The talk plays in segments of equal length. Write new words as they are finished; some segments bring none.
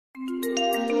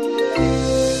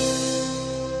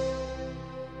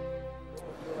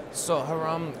So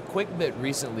Khurram, Kwikbit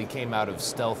recently came out of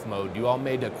stealth mode. You all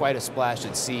made quite a splash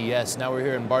at CES. Now we're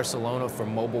here in Barcelona for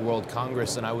Mobile World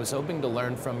Congress, and I was hoping to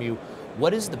learn from you,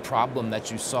 what is the problem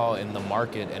that you saw in the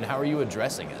market and how are you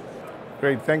addressing it?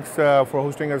 Great, thanks for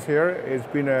hosting us here. It's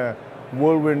been a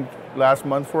whirlwind last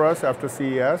month for us after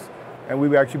CES, and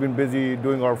we've actually been busy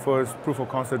doing our first proof of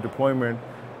concept deployment.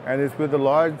 And it's with a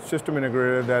large system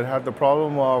integrator that had the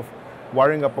problem of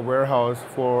wiring up a warehouse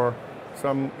for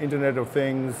some Internet of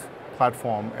Things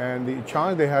platform. And the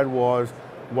challenge they had was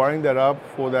wiring that up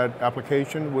for that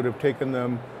application would have taken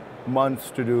them months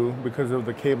to do because of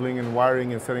the cabling and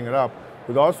wiring and setting it up.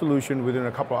 With our solution, within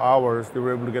a couple of hours, they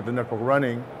were able to get the network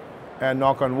running. And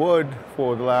knock on wood,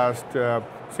 for the last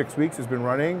 6 weeks, it's been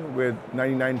running with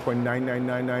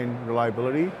 99.9999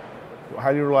 reliability.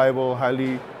 Highly reliable,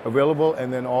 highly available,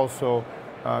 and then also,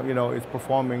 it's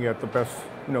performing at the best,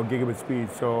 gigabit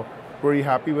speed. So very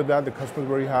happy with that. The customer's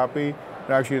very happy. And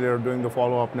actually, they're doing the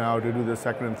follow-up now to do the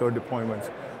second and third deployments.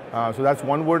 So that's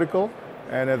one vertical.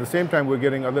 And at the same time, we're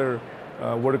getting other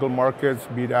vertical markets,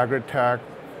 be it agri-tech,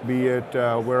 be it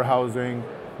warehousing,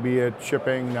 be it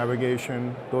shipping,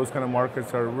 navigation. Those kind of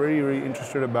markets are really, really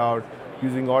interested about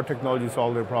using our technology to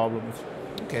solve their problems.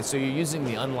 Okay, so you're using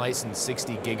the unlicensed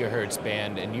 60 gigahertz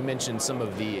band, and you mentioned some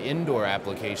of the indoor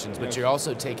applications, but you're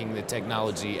also taking the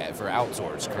technology for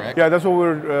outdoors, correct? Yeah, that's what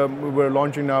we're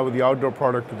launching now with the outdoor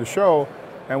product to the show.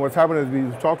 And what's happened is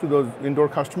we've talked to those indoor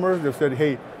customers. They've said,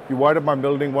 hey, you wired up my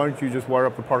building, why don't you just wire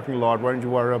up the parking lot? Why don't you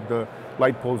wire up the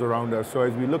light poles around us? So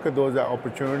as we look at those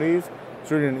opportunities, it's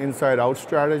really an inside-out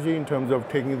strategy in terms of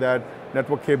taking that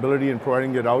network capability and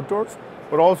providing it outdoors.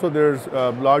 But also there's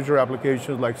larger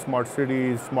applications like smart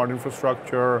cities, smart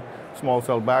infrastructure, small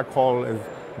cell backhaul as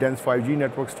dense 5G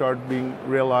networks start being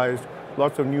realized.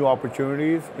 Lots of new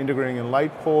opportunities, integrating in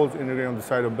light poles, integrating on the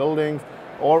side of buildings,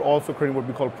 or also creating what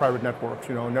we call private networks,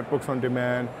 networks on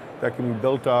demand that can be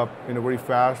built up in a very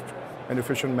fast and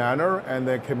efficient manner, and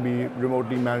that can be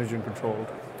remotely managed and controlled.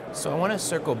 So I want to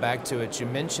circle back to it. You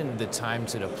mentioned the time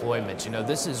to deployment.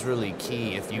 This is really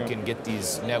key if you can get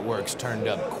these networks turned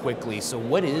up quickly. So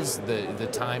what is the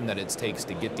time that it takes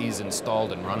to get these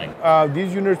installed and running?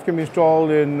 These units can be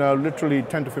installed in literally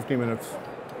 10 to 15 minutes.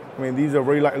 I mean, these are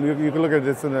very, you can look at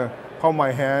this in the palm of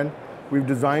my hand. We've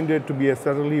designed it to be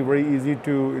aesthetically very easy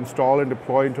to install and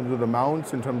deploy in terms of the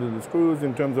mounts, in terms of the screws,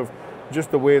 in terms of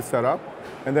just the way it's set up.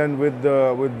 And then with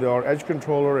our edge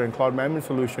controller and cloud management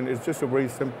solution, it's just a very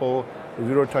simple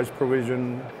zero-touch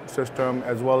provision system,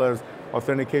 as well as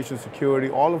authentication, security.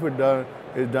 All of it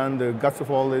is done. The guts of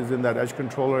all is in that edge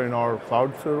controller in our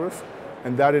cloud service,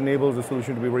 and that enables the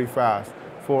solution to be very fast.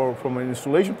 From an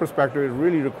installation perspective, it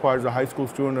really requires a high school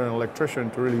student and an electrician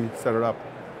to really set it up.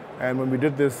 And when we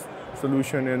did this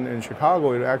solution in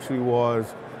Chicago, it actually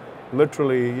was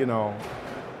literally,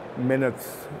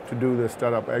 minutes to do this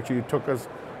setup. Actually, it took us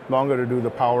longer to do the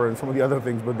power and some of the other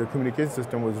things, but the communication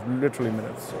system was literally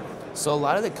minutes. So a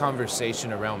lot of the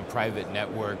conversation around private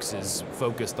networks is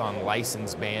focused on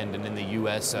license band, and in the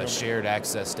US, shared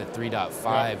access to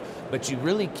 3.5, but you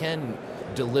really can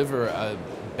deliver a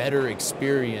better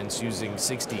experience using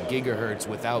 60 gigahertz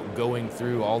without going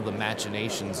through all the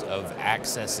machinations of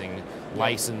accessing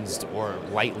licensed or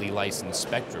lightly licensed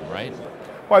spectrum, right?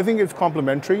 Well, I think it's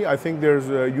complementary. I think there's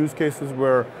use cases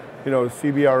where,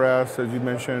 CBRS, as you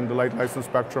mentioned, the light license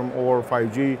spectrum, or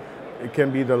 5G, it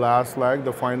can be the last leg,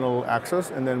 the final access,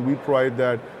 and then we provide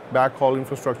that backhaul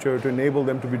infrastructure to enable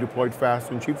them to be deployed fast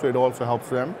and cheap, so it also helps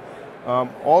them.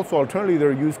 Also, alternatively, there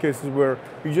are use cases where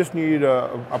you just need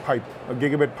a pipe, a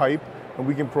gigabit pipe, and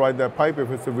we can provide that pipe. If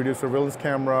it's a video surveillance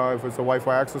camera, if it's a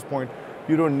Wi-Fi access point,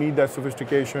 you don't need that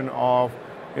sophistication of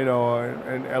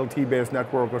an LT-based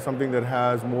network or something that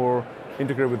has more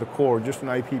integrated with the core, just an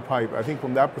IP pipe. I think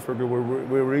from that perspective, we're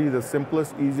really the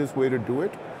simplest, easiest way to do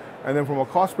it. And then from a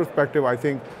cost perspective, I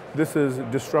think this is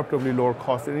disruptively lower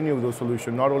cost than any of those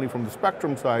solutions, not only from the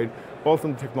spectrum side, but also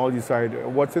from the technology side.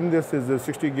 What's in this is the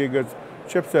 60 gigahertz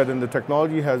chipset, and the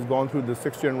technology has gone through the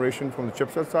 6th generation from the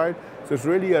chipset side. So it's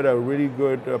really at a really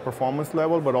good performance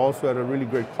level, but also at a really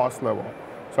great cost level.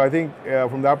 So I think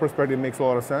from that perspective, it makes a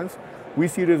lot of sense. We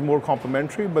see it as more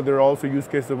complementary, but there are also use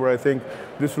cases where I think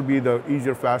this would be the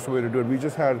easier, faster way to do it. We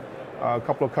just had a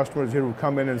couple of customers here who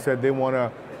come in and said they want to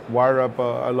wire up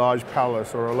a large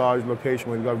palace or a large location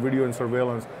where they've got video and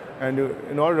surveillance. And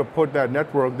in order to put that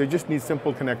network, they just need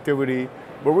simple connectivity,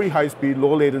 but very high speed,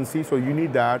 low latency, so you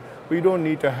need that. But you don't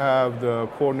need to have the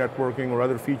core networking or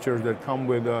other features that come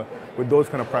with those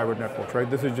kind of private networks, right?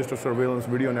 This is just a surveillance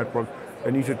video network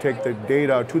that needs to take the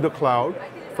data to the cloud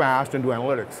fast and do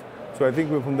analytics. So So I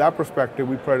think from that perspective,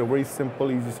 we provide a very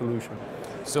simple, easy solution.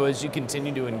 So as you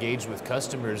continue to engage with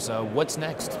customers, what's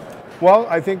next? Well,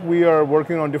 I think we are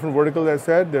working on different verticals, as I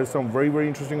said. There's some very, very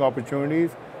interesting opportunities.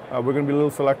 We're going to be a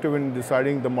little selective in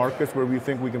deciding the markets where we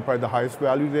think we can provide the highest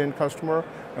value to the end customer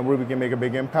and where we can make a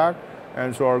big impact.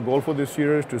 And so our goal for this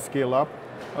year is to scale up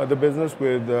the business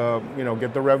with,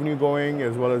 get the revenue going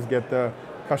as well as get the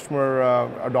customer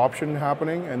adoption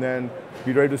happening, and then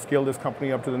be ready to scale this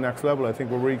company up to the next level. I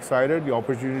think we're very excited. The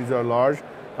opportunities are large.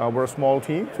 We're a small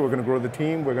team, so we're going to grow the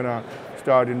team. We're going to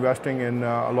start investing in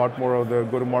a lot more of the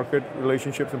go-to-market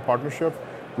relationships and partnerships.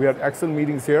 We had excellent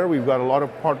meetings here. We've got a lot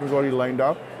of partners already lined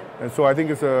up. And so I think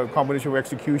it's a combination of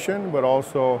execution, but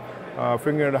also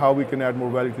figuring out how we can add more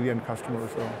value to the end customer.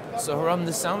 So Khurram,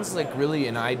 this sounds like really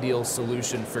an ideal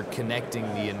solution for connecting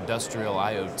the industrial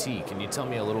IoT. Can you tell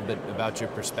me a little bit about your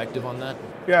perspective on that?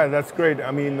 Yeah, that's great. I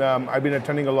mean, I've been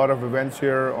attending a lot of events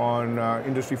here on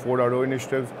Industry 4.0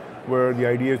 initiatives, where the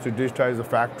idea is to digitize the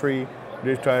factory,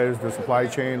 digitize the supply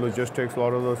chain, logistics, a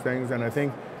lot of those things. And I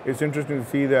think it's interesting to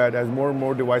see that as more and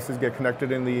more devices get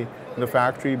connected in the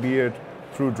factory, be it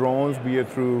through drones, be it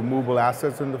through movable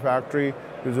assets in the factory,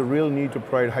 there's a real need to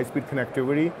provide high-speed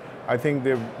connectivity. I think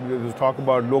there's talk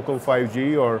about local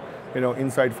 5G or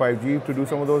inside 5G to do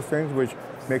some of those things, which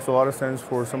makes a lot of sense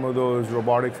for some of those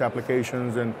robotics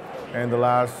applications and the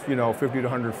last 50 to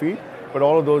 100 feet. But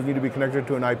all of those need to be connected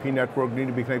to an IP network, need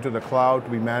to be connected to the cloud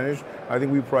to be managed. I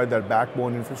think we provide that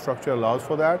backbone infrastructure allows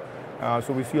for that.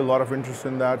 So we see a lot of interest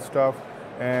in that stuff.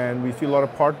 And we see a lot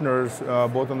of partners,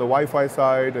 both on the Wi-Fi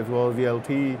side as well as the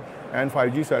LTE and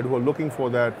 5G side, who are looking for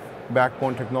that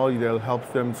backbone technology that helps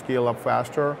them scale up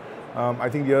faster. I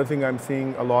think the other thing I'm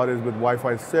seeing a lot is with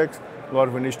Wi-Fi 6, a lot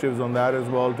of initiatives on that as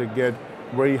well to get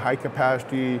very high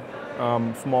capacity,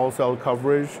 small cell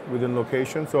coverage within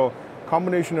locations. So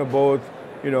combination of both,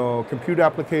 compute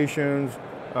applications,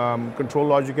 control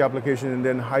logic applications, and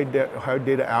then high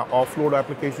data offload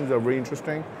applications are very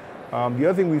interesting. The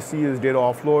other thing we see is data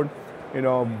offload,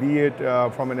 be it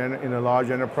from in a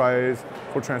large enterprise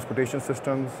for transportation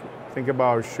systems. Think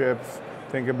about ships,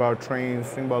 think about trains,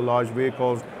 think about large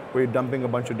vehicles where you're dumping a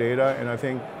bunch of data, and I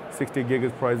think 60 gig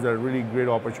is probably a really great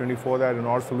opportunity for that, and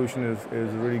our solution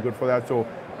is really good for that. So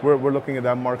we're looking at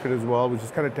that market as well, which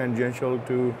is kind of tangential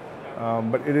to,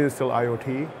 but it is still IoT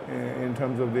in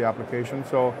terms of the application.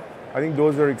 So I think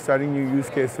those are exciting new use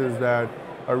cases that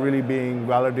are really being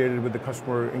validated with the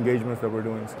customer engagements that we're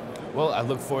doing. Well, I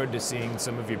look forward to seeing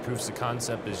some of your proofs of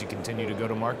concept as you continue to go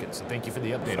to market. So thank you for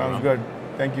the update. Sounds good.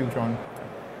 Thank you, John.